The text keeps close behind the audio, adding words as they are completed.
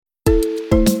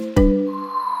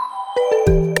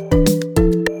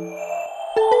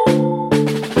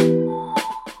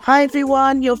Hi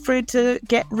everyone, you're through to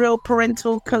Get Real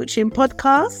Parental Coaching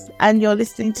Podcast and you're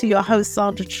listening to your host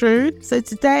Sandra Trude. So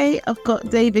today I've got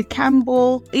David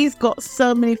Campbell. He's got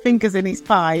so many fingers in his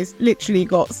pies, literally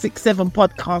got 6-7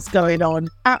 podcasts going on.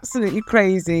 Absolutely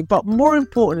crazy. But more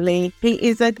importantly, he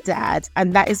is a dad,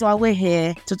 and that is why we're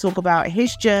here to talk about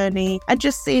his journey and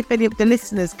just see if any of the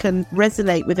listeners can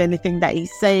resonate with anything that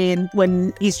he's saying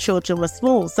when his children were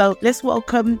small. So let's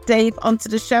welcome Dave onto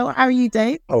the show. How are you,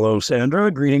 Dave? Hello,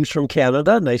 Sandra. Greetings from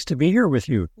Canada. Nice to be here with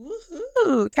you.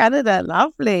 Woohoo! Canada,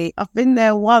 lovely. I've been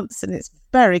there once and it's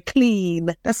very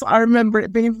clean. That's what I remember,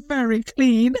 it being very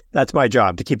clean. That's my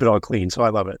job, to keep it all clean, so I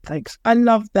love it. Thanks. I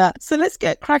love that. So let's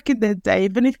get cracking then,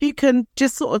 Dave. And if you can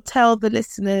just sort of tell the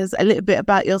listeners a little bit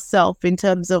about yourself in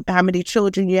terms of how many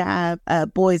children you have,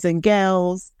 boys and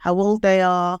girls, how old they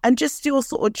are, and just your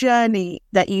sort of journey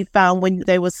that you found when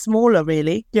they were smaller,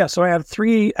 really. Yeah, so I have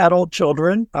 3 adult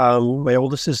children. My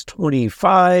oldest is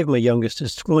 25. My youngest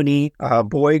is 20.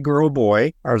 Boy, girl,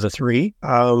 boy are the 3.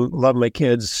 Love my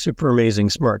kids. Super amazing,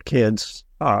 smart kids.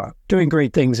 Doing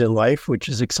great things in life, which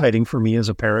is exciting for me as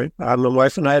a parent. My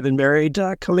wife and I have been married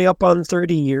coming up on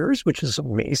 30 years, which is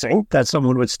amazing that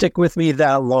someone would stick with me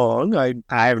that long. I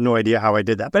have no idea how I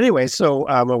did that. But anyway, so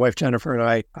my wife Jennifer and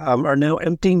I are now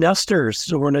empty nesters.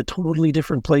 So we're in a totally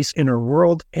different place in our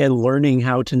world and learning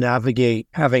how to navigate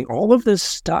having all of this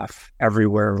stuff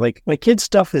everywhere. Like my kids'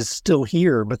 stuff is still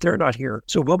here, but they're not here.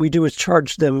 So what we do is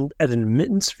charge them an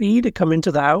admittance fee to come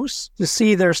into the house to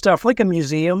see their stuff, like a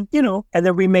museum, and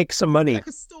then we make some money. Like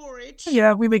a storage.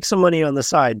 Yeah, we make some money on the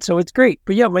side. So it's great.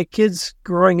 But yeah, my kids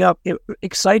growing up,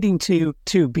 exciting to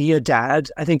be a dad.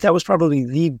 I think that was probably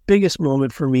the biggest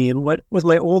moment for me. And what with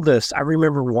my oldest, I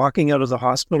remember walking out of the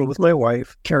hospital with my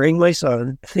wife, carrying my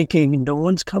son, thinking, no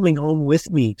one's coming home with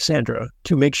me, Sandra,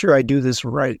 to make sure I do this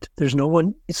right. There's no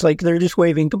one. It's like they're just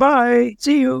waving, goodbye,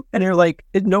 see you. And they're like,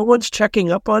 no one's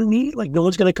checking up on me. Like no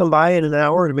one's going to come by in an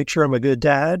hour to make sure I'm a good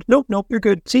dad. Nope, you're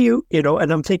good. See you.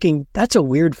 And I'm thinking, that's a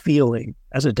weird feeling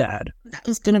as a dad. That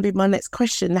was going to be my next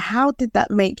question. How did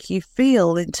that make you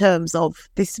feel in terms of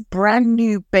this brand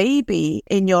new baby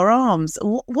in your arms?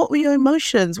 What were your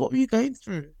emotions? What were you going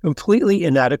through? Completely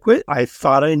inadequate. I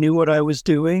thought I knew what I was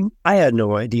doing. I had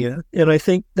no idea. And I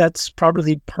think that's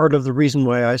probably part of the reason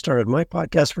why I started my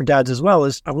podcast for dads as well,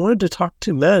 is I wanted to talk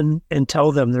to men and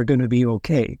tell them they're going to be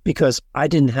okay, because I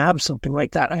didn't have something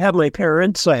like that. I had my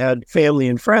parents, I had family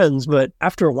and friends, but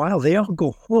after a while they all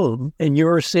go home and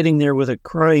you're sitting there with a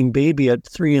crying baby at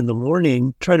 3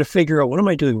 a.m, trying to figure out, what am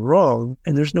I doing wrong?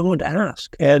 And there's no one to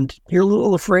ask. And you're a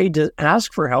little afraid to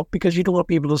ask for help because you don't want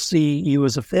people to see you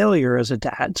as a failure as a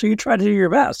dad. So you try to do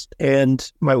your best.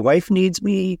 And my wife needs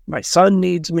me. My son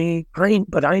needs me.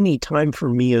 But I need time for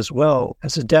me as well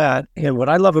as a dad. And what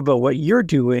I love about what you're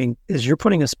doing is you're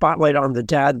putting a spotlight on the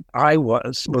dad I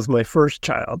was with my first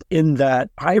child, in that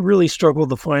I really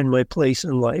struggled to find my place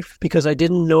in life because I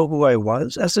didn't know who I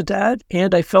was as a dad.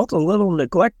 And I felt a little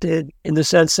neglected in the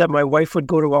sense that my wife would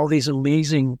go to all these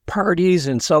amazing parties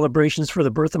and celebrations for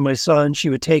the birth of my son. She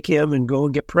would take him and go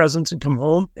and get presents and come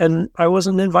home, and I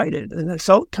wasn't invited. And I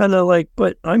felt kind of like,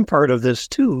 but I'm part of this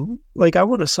too. Like, I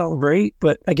want to celebrate,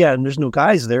 but again, there's no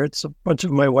guys there. It's a bunch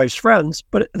of my wife's friends.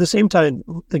 But at the same time,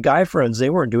 the guy friends, they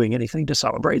weren't doing anything to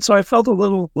celebrate. So I felt a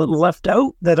little left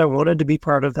out, that I wanted to be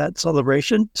part of that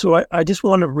celebration. So I just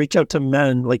want to reach out to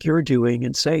men like you're doing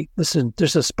and say, listen,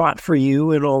 there's a spot for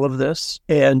you in all of this,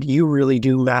 and you really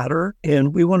do matter.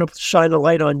 And we want to shine a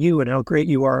light on you and how great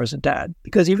you are as a dad.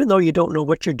 Because even though you don't know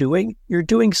what you're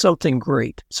doing something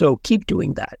great. So keep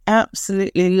doing that.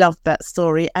 Absolutely love that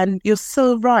story. And you're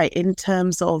so right in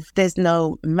terms of there's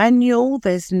no manual,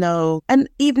 and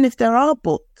even if there are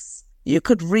books, you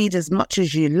could read as much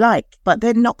as you like, but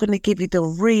they're not going to give you the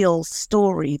real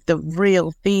story, the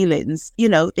real feelings.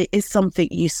 It is something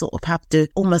you sort of have to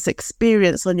almost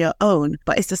experience on your own,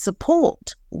 but it's the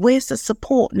support. Where's the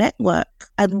support network?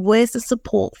 And where's the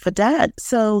support for dad?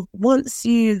 So once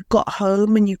you got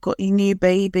home and you've got your new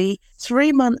baby,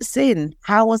 3 months in,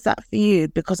 how was that for you?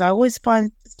 Because I always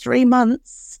find 3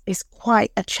 months is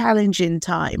quite a challenging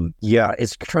time. Yeah,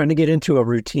 it's trying to get into a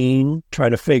routine,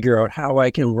 trying to figure out how I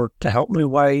can work to help my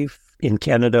wife. In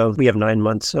Canada, we have 9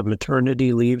 months of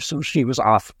maternity leave, so she was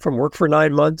off from work for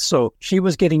 9 months. So she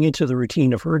was getting into the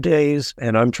routine of her days,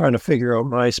 and I'm trying to figure out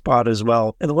my spot as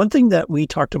well. And the one thing that we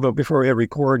talked about before we hit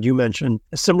record, you mentioned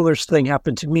a similar thing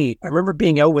happened to me. I remember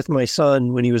being out with my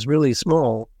son when he was really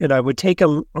small, and I would take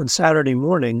him on Saturday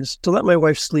mornings to let my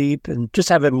wife sleep and just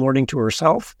have a morning to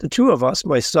herself. The two of us,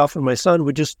 myself and my son,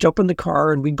 would just jump in the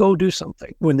car and we'd go do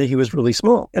something when he was really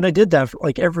small. And I did that for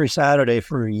like every Saturday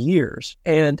for years.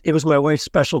 And it was my wife's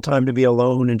special time to be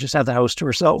alone and just have the house to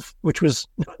herself, which was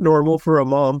not normal for a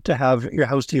mom to have your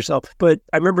house to yourself. But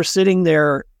I remember sitting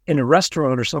there in a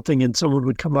restaurant or something, and someone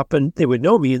would come up and they would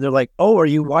know me, and they're like, "Oh, are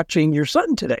you watching your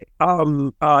son today?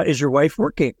 Is your wife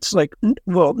working?" It's like,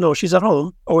 well, no, she's at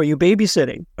home. "Oh, are you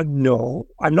babysitting?" No,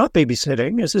 I'm not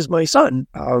babysitting. This is my son.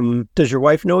 Does your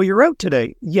wife know you're out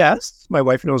today?" "Yes, my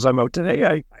wife knows I'm out today.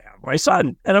 I have my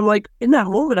son." And I'm like, in that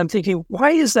moment, I'm thinking, why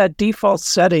is that default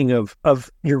setting of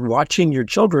you're watching your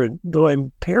children, though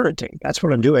I'm parenting? That's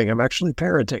what I'm doing. I'm actually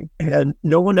parenting. And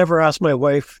no one ever asked my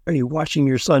wife, "Are you watching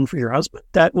your son for your husband?"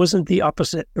 That wasn't the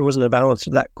opposite. There wasn't a balance to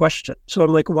that question. So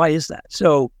I'm like, why is that?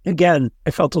 So again,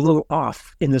 I felt a little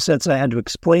off in the sense I had to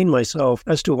explain myself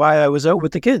as to why I was out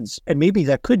with the kids. And maybe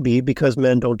that could be because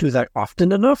men don't do that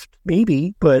often enough.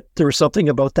 Maybe. But there was something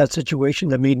about that situation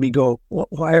that made me go,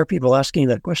 why are people asking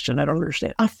that question? I don't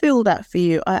understand. I feel that for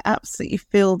you. I absolutely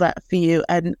feel that for you.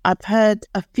 And I've heard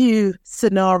a few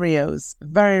scenarios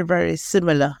very, very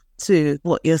similar to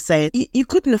what you're saying. You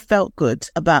couldn't have felt good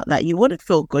about that. You wouldn't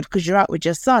feel good because you're out with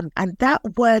your son. And that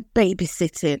word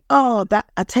babysitting,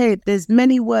 I tell you, there's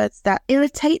many words that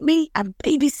irritate me, and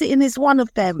babysitting is one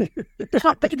of them. You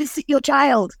can't babysit your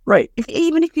child. Right.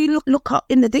 Even if you look up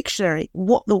in the dictionary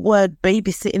what the word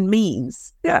babysitting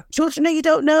means. Yeah. Children, you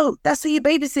don't know. That's who you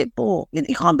babysit for.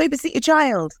 You can't babysit your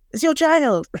child. It's your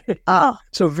child.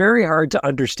 So very hard to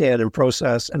understand and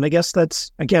process. And I guess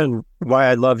that's, again, why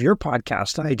I love your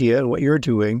podcast idea and what you're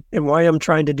doing, and why I'm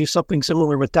trying to do something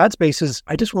similar with Dad Spaces.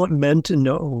 I just want men to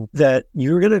know that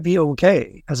you're going to be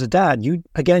okay as a dad. You're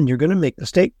going to make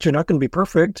mistakes. You're not going to be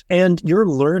perfect, and you're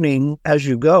learning as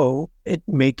you go. It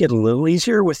make it a little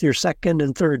easier with your second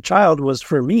and third child was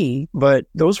for me, but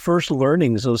those first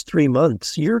learnings, those 3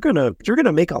 months, you're gonna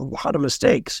make a lot of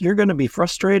mistakes. You're gonna be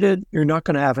frustrated. You're not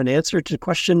gonna have an answer to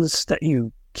questions that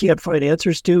you can't find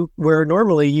answers to, where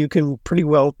normally you can pretty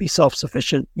well be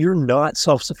self-sufficient. You're not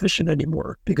self-sufficient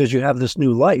anymore because you have this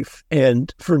new life.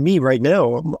 And for me right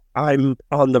now, I'm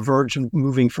on the verge of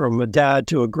moving from a dad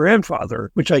to a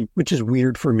grandfather, which is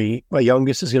weird for me. My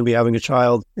youngest is going to be having a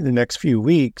child in the next few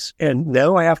weeks. And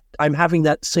now I'm having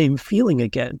that same feeling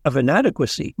again of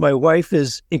inadequacy. My wife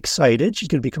is excited. She's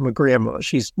going to become a grandma.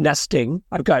 She's nesting.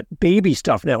 I've got baby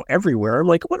stuff now everywhere. I'm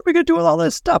like, what are we going to do with all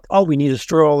this stuff? Oh, we need a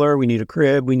stroller. We need a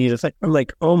crib. We need a thing. I'm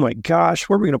like, oh my gosh,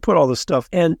 where are we going to put all this stuff?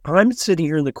 And I'm sitting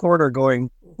here in the corner going,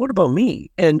 what about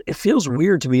me? And it feels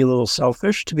weird to be a little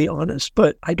selfish, to be honest,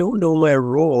 but I don't know my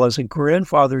role as a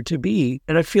grandfather to be.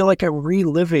 And I feel like I'm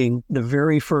reliving the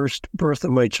very first birth of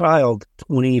my child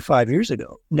 25 years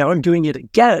ago. Now I'm doing it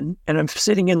again, and I'm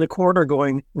sitting in the corner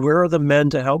going, where are the men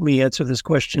to help me answer this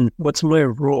question? What's my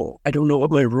role? I don't know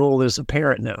what my role is as a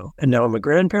parent now. And now I'm a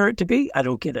grandparent to be? I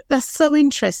don't get it. That's so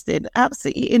interesting.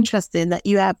 Absolutely interesting that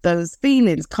you have those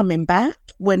feelings coming back,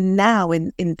 when now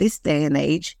in this day and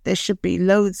age, there should be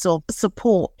loads of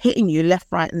support hitting you left,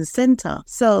 right and center.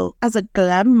 So as a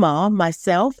grandma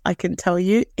myself, I can tell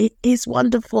you it is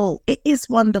wonderful. It is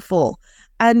wonderful.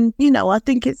 And, I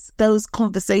think it's those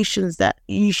conversations that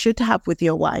you should have with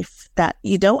your wife that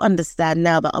you don't understand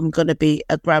now that I'm going to be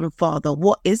a grandfather.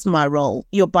 What is my role?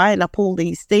 You're buying up all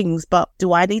these things, but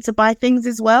do I need to buy things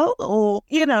as well? Or,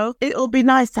 it'll be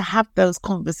nice to have those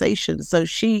conversations. So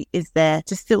she is there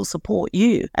to still support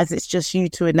you, as it's just you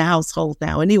two in the household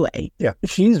now anyway. Yeah,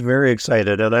 she's very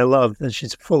excited. And I love that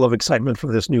she's full of excitement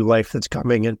for this new life that's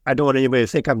coming. And I don't want anybody to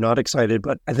think I'm not excited,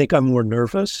 but I think I'm more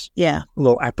nervous. Yeah. A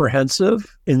little apprehensive.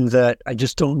 In that I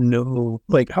just don't know,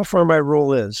 how far my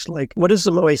role is. What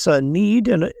does my son need?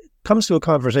 And it comes to a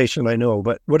conversation, I know,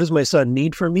 but what does my son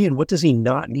need from me? And what does he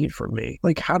not need from me?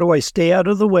 How do I stay out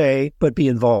of the way, but be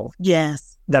involved? Yes.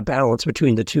 That balance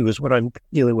between the two is what I'm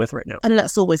dealing with right now. And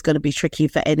that's always going to be tricky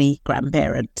for any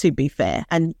grandparent, to be fair.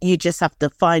 And you just have to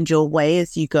find your way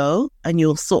as you go, and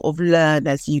you'll sort of learn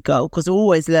as you go, because we're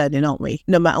always learning, aren't we?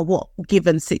 No matter what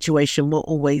given situation, we're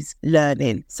always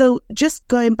learning. So just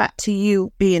going back to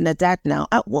you being a dad now,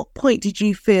 at what point did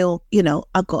you feel,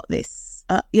 I got this?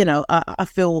 I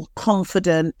feel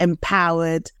confident,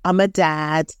 empowered. I'm a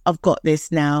dad. I've got this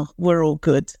now. We're all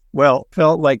good. Well,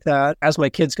 felt like that as my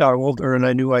kids got older and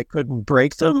I knew I couldn't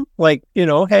break them.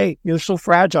 Hey, you're so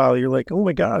fragile. You're like, oh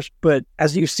my gosh. But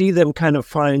as you see them kind of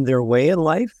find their way in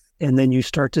life, and then you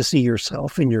start to see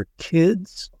yourself in your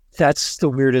kids, that's the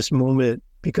weirdest moment,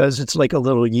 because it's like a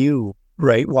little you,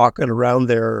 right? Walking around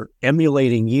there,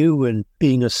 emulating you and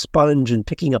being a sponge and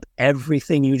picking up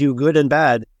everything you do, good and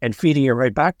bad, and feeding it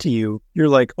right back to you. You're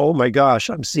like, oh my gosh,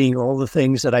 I'm seeing all the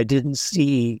things that I didn't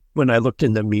see when I looked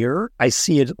in the mirror. I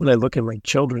see it when I look at my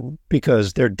children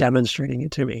because they're demonstrating it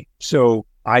to me. So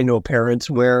I know parents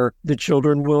where the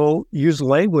children will use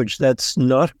language that's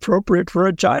not appropriate for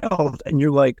a child. And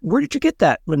you're like, where did you get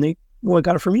that? Well, I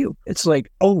got it from you. It's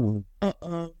like, oh,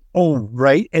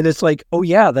 right. And it's like, oh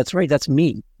yeah, that's right. That's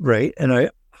me. Right. And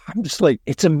I'm just like,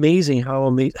 it's amazing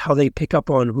how they pick up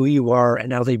on who you are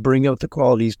and how they bring out the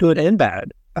qualities, good and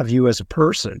bad, of you as a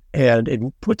person. And it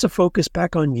puts a focus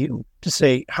back on you to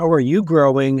say, how are you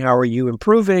growing? How are you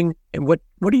improving? And what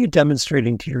are you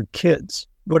demonstrating to your kids?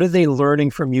 What are they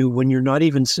learning from you when you're not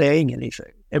even saying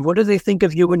anything? And what do they think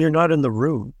of you when you're not in the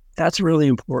room? That's really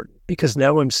important, because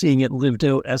now I'm seeing it lived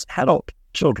out as adult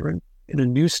children in a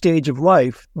new stage of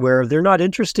life where they're not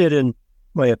interested in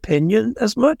my opinion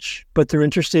as much, but they're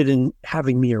interested in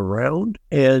having me around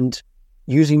and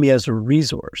using me as a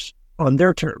resource on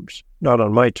their terms, not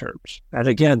on my terms. And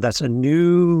again, that's a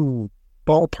new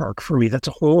ballpark for me. That's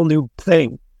a whole new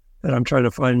thing that I'm trying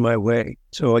to find my way.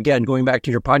 So again, going back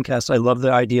to your podcast, I love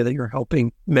the idea that you're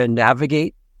helping men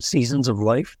navigate seasons of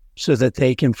life so that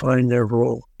they can find their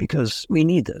role, because we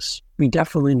need this. We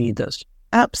definitely need this.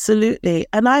 Absolutely.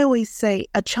 And I always say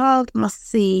a child must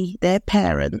see their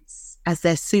parents as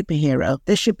their superhero.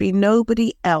 There should be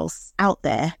nobody else out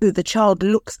there who the child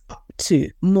looks up to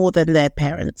more than their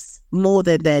parents, more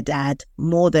than their dad,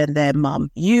 more than their mum.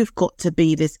 You've got to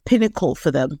be this pinnacle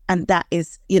for them. And that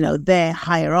is, their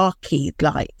hierarchy.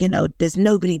 Like, there's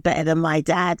nobody better than my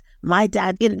dad. My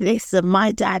dad did this and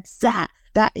my dad's that.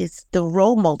 That is the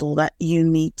role model that you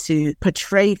need to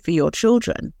portray for your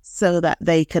children so that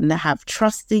they can have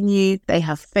trust in you, they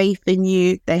have faith in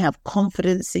you, they have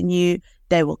confidence in you.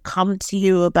 They will come to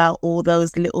you about all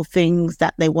those little things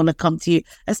that they want to come to you,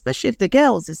 especially if the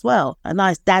girls as well. A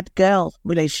nice dad-girl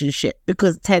relationship,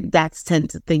 because dads tend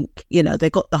to think, they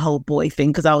got the whole boy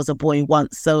thing because I was a boy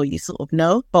once, so you sort of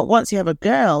know. But once you have a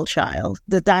girl child,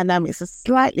 the dynamics are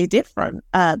slightly different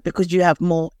because you have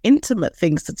more intimate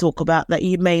things to talk about that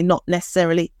you may not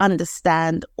necessarily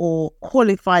understand or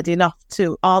qualified enough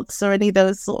to answer any of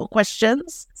those sort of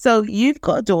questions. So you've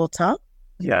got a daughter.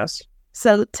 Yes.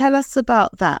 So tell us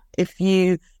about that. If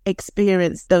you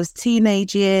experienced those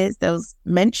teenage years, those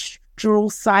menstrual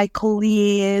cycle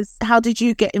years, how did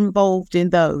you get involved in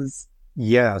those?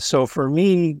 Yeah. So for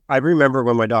me, I remember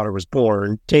when my daughter was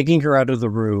born, taking her out of the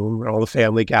room, and all the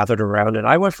family gathered around, and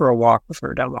I went for a walk with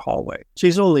her down the hallway.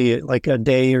 She's only like a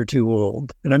day or two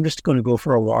old, and I'm just going to go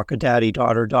for a walk, a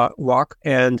daddy-daughter walk.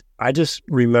 And I just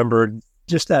remembered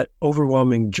just that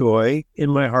overwhelming joy in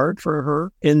my heart for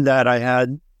her, in that I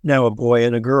had now a boy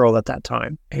and a girl at that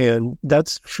time. And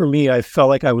that's, for me, I felt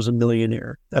like I was a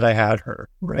millionaire that I had her,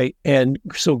 right? And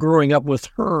so growing up with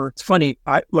her, it's funny,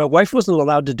 my wife wasn't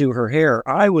allowed to do her hair.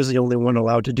 I was the only one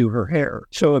allowed to do her hair.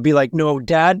 So it'd be like, no,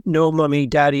 dad, no, mommy,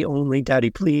 daddy only, daddy,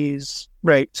 please.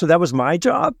 Right. So that was my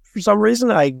job. For some reason,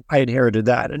 I inherited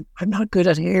that. And I'm not good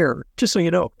at hair, just so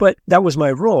you know. But that was my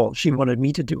role. She wanted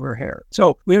me to do her hair.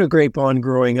 So we had a great bond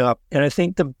growing up. And I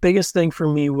think the biggest thing for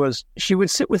me was she would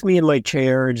sit with me in my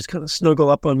chair and just kind of snuggle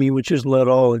up on me when she was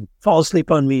little and fall asleep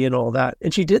on me and all that.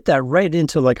 And she did that right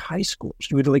into like high school.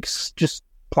 She would like just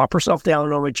plop herself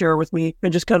down on my chair with me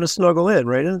and just kind of snuggle in,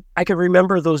 right? And I can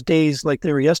remember those days like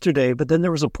they were yesterday, but then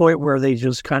there was a point where they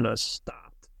just kind of stopped.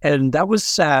 And that was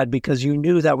sad, because you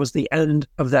knew that was the end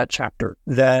of that chapter,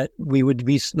 that we would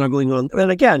be snuggling on. And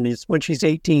again, it's when she's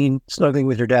 18, snuggling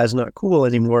with her dad's not cool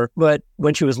anymore. But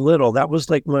when she was little, that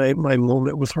was like my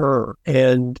moment with her.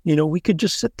 And, we could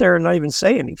just sit there and not even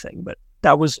say anything, but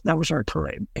that was our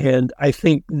time. And I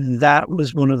think that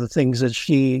was one of the things that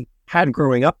she had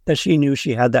growing up, that she knew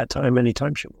she had that time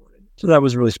anytime she wanted. So that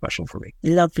was really special for me.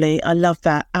 Lovely. I love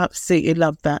that. Absolutely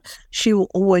love that. She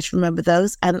will always remember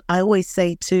those. And I always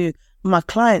say to my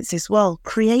clients as well,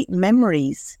 create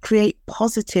memories, create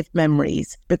positive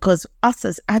memories, because us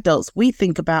as adults, we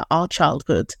think about our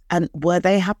childhood and were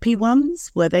they happy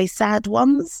ones? Were they sad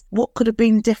ones? What could have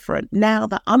been different? Now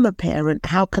that I'm a parent,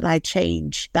 how can I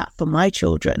change that for my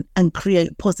children and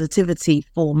create positivity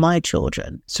for my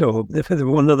children? So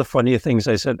one of the funniest things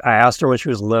I asked her when she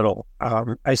was little,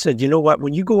 I said, you know what,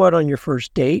 when you go out on your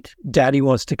first date, daddy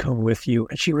wants to come with you.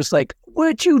 And she was like,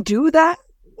 would you do that?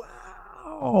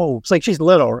 Oh, it's like she's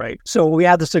little, right? So we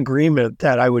had this agreement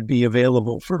that I would be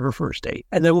available for her first date.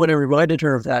 And then when I reminded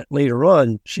her of that later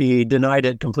on, she denied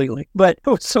it completely. But it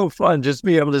was so fun just to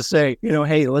be able to say,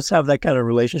 hey, let's have that kind of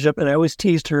relationship. And I always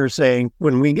teased her saying,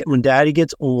 when daddy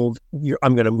gets old,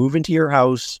 I'm going to move into your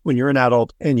house when you're an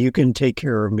adult and you can take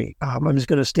care of me. I'm just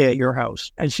going to stay at your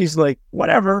house. And she's like,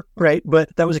 whatever, right? But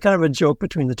that was kind of a joke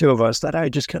between the two of us, that I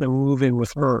just kind of move in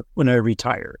with her when I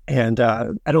retire. And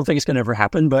I don't think it's going to ever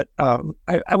happen, but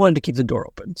I wanted to keep the door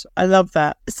open. So. I love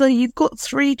that. So you've got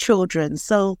 3 children.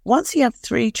 So once you have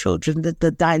 3 children,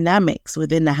 the dynamics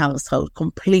within the household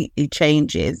completely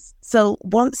changes. So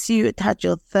once you had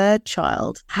your 3rd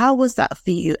child, how was that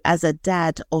for you as a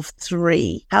dad of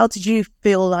 3? How did you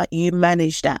feel like you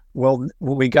managed that? Well,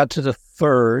 when we got to the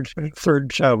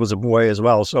third child was a boy as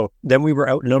well. So then we were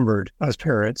outnumbered as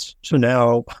parents. So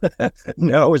now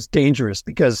it's dangerous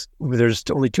because there's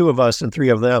only 2 of us and 3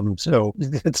 of them. So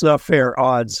it's not fair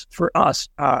odds for us.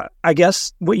 I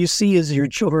guess what you see is your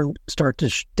children start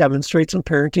to demonstrate some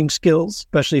parenting skills,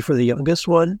 especially for the youngest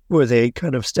one, where they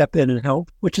kind of step in and help,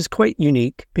 which is quite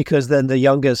unique because then the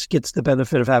youngest gets the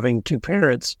benefit of having 2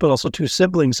 parents, but also 2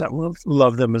 siblings that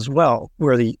love them as well,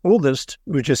 where the oldest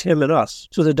was just him and us.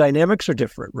 So the dynamics are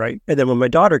different, right? And then when my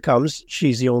daughter comes,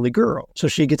 she's the only girl. So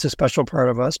she gets a special part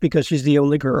of us because she's the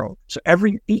only girl. So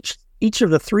each of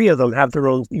the 3 of them have their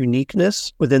own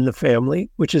uniqueness within the family,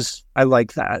 which is, I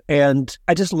like that. And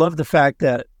I just love the fact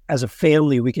that as a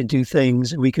family, we can do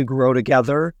things, we could grow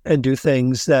together and do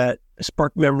things that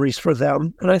spark memories for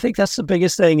them. And I think that's the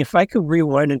biggest thing. If I could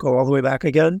rewind and go all the way back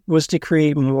again, was to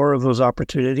create more of those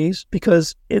opportunities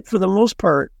because for the most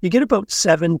part, you get about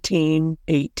 17,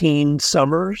 18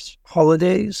 summers,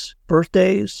 holidays,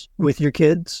 birthdays with your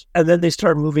kids, and then they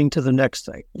start moving to the next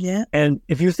thing. Yeah. And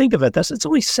if you think of it, it's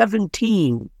only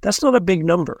 17. That's not a big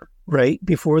number, right?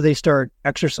 Before they start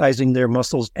exercising their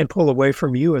muscles and pull away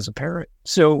from you as a parent.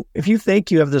 So if you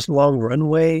think you have this long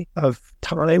runway of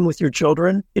time with your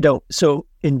children, so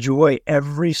enjoy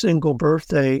every single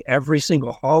birthday, every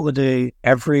single holiday,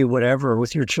 every whatever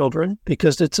with your children,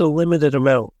 because it's a limited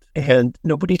amount. And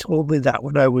nobody told me that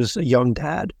when I was a young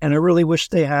dad. And I really wish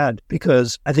they had,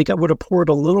 because I think I would have poured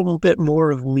a little bit more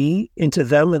of me into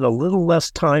them and a little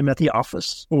less time at the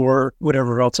office or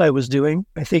whatever else I was doing.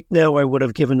 I think now I would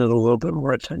have given it a little bit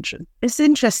more attention. It's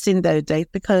interesting though,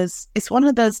 Dave, because it's one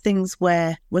of those things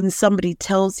where when somebody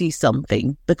tells you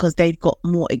something because they've got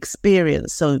more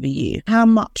experience over you, how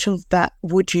much of that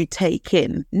would you take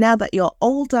in? Now that you're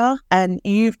older and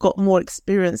you've got more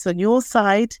experience on your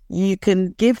side, you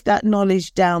can give that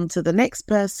knowledge down to the next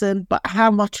person, but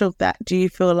how much of that do you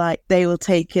feel like they will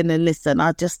take in and listen?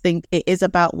 I just think it is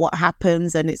about what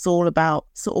happens, and it's all about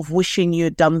sort of wishing you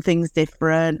had done things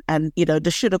different and, the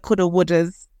shoulda, coulda,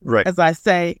 wouldas. Right. As I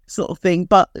say, sort of thing.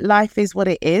 But life is what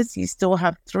it is. You still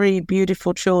have 3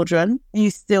 beautiful children. You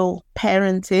still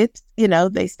parented.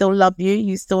 They still love you.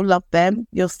 You still love them.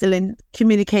 You're still in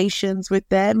communications with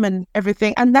them and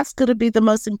everything. And that's going to be the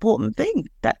most important thing,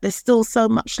 that there's still so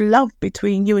much love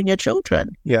between you and your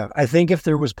children. Yeah. I think if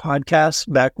there was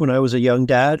podcasts back when I was a young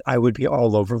dad, I would be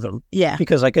all over them. Yeah.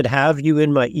 Because I could have you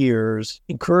in my ears,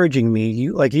 encouraging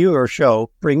me, like your show,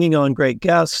 bringing on great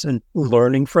guests and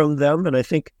learning from them. And I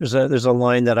think there's a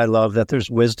line that I love, that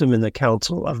there's wisdom in the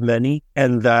counsel of many,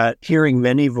 and that hearing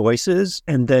many voices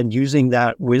and then using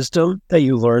that wisdom that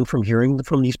you learn from hearing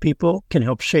from these people can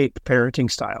help shape parenting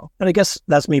style. And I guess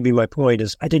that's maybe my point,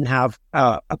 is I didn't have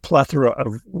a plethora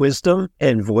of wisdom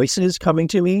and voices coming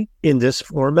to me in this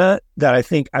format that I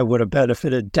think I would have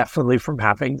benefited definitely from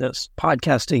having this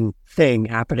podcasting thing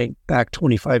happening back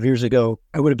 25 years ago.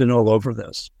 I would have been all over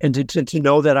this. And to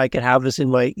know that I could have this in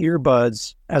my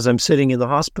earbuds as I'm sitting in the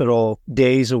hospital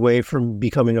days away from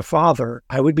becoming a father,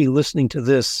 I would be listening to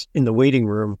this in the waiting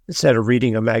room instead of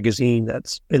reading a magazine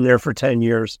that's been there for 10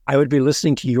 years. I would be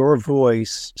listening to your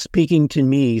voice speaking to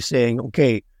me saying,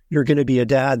 okay, you're going to be a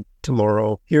dad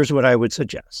tomorrow. Here's what I would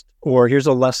suggest. Or here's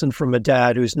a lesson from a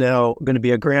dad who's now going to be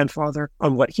a grandfather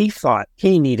on what he thought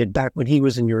he needed back when he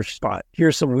was in your spot.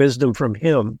 Here's some wisdom from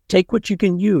him. Take what you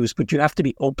can use, but you have to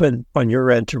be open on your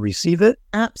end to receive it.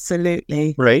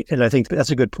 Absolutely. Right? And I think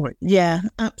that's a good point. Yeah,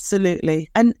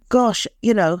 absolutely. And gosh,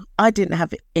 I didn't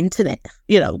have internet,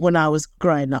 when I was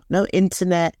growing up. No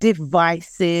internet,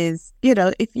 devices.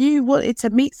 If you wanted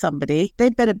to meet somebody, they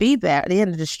better be there at the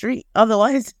end of the street.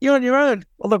 Otherwise, you're on your own.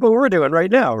 Well, look what we're doing right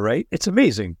now, right? It's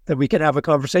amazing that we can have a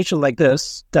conversation like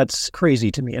this. That's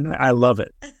crazy to me, and I love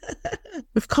it.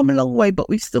 We've come a long way, but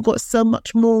we've still got so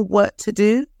much more work to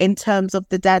do in terms of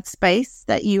the dad space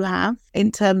that you have,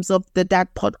 in terms of the dad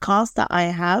podcast that I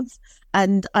have.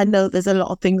 And I know there's a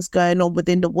lot of things going on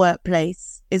within the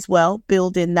workplace as well,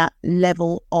 building that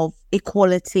level of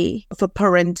equality for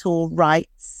parental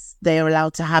rights they're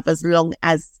allowed to have, as long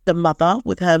as the mother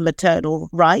with her maternal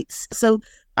rights. So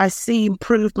I see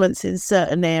improvements in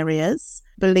certain areas.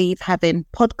 Believe having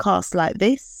podcasts like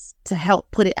this to help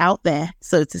put it out there,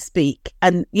 so to speak.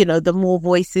 And, the more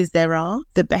voices there are,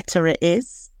 the better it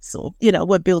is. So,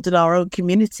 we're building our own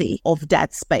community of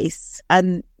dad space.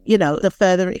 And, the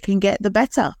further it can get, the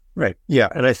better. Right. Yeah.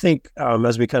 And I think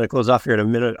as we kind of close off here in a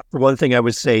minute, the one thing I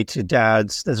would say to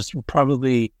dads, this is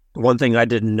probably the one thing I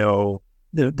didn't know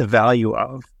the value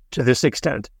of to this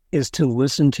extent, is to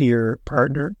listen to your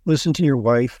partner, listen to your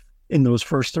wife in those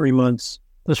first 3 months,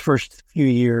 those first few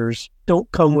years.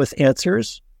 Don't come with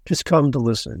answers. Just come to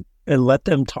listen and let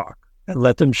them talk and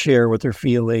let them share what they're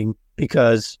feeling,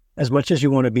 because as much as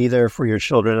you want to be there for your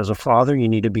children as a father, you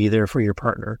need to be there for your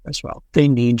partner as well. They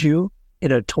need you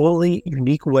in a totally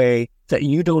unique way that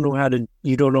you don't know how to do,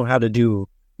 you don't know how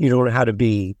to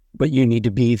be, but you need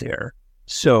to be there.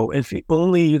 So if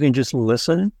only you can just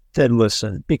listen, then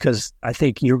listen, because I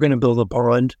think you're going to build a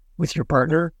bond with your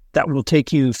partner that will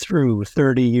take you through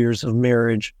 30 years of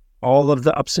marriage, all of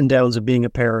the ups and downs of being a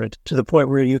parent, to the point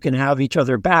where you can have each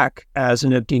other back as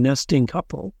an empty nesting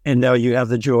couple. And now you have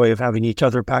the joy of having each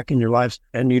other back in your lives,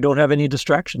 and you don't have any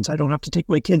distractions. I don't have to take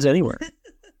my kids anywhere.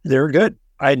 They're good.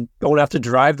 I don't have to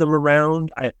drive them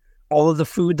around. All of the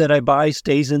food that I buy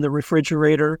stays in the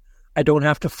refrigerator. I don't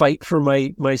have to fight for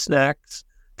my snacks.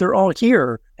 They're all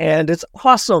here, and it's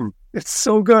awesome. It's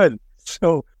so good.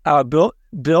 So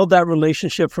build that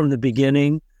relationship from the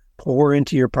beginning, pour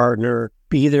into your partner,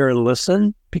 be there and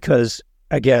listen, because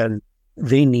again,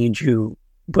 they need you,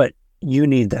 but you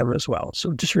need them as well.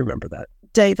 So just remember that.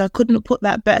 Dave, I couldn't have put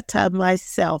that better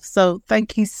myself. So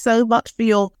thank you so much for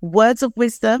your words of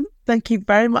wisdom. Thank you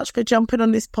very much for jumping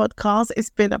on this podcast. It's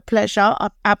been a pleasure.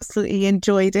 I've absolutely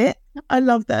enjoyed it. I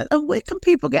love that. And where can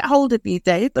people get hold of you,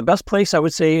 Dave? The best place I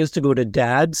would say is to go to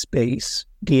dadspace,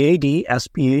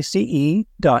 dadspace.ca,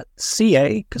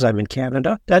 because I'm in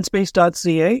Canada,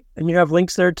 dadspace.ca, and you have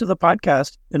links there to the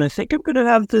podcast. And I think I'm going to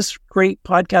have this great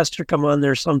podcaster come on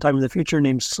there sometime in the future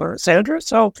named Sandra.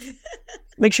 So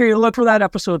make sure you look for that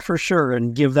episode for sure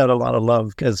and give that a lot of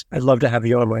love, because I'd love to have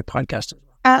you on my podcast as well.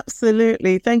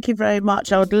 Absolutely. Thank you very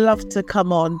much. I would love to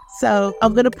come on. So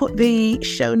I'm going to put the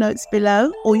show notes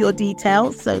below, all your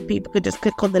details, so people could just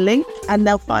click on the link and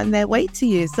they'll find their way to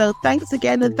you. So thanks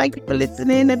again, and thank you for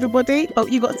listening, everybody.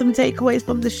 Hope you got some takeaways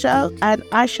from the show, and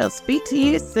I shall speak to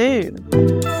you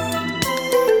soon.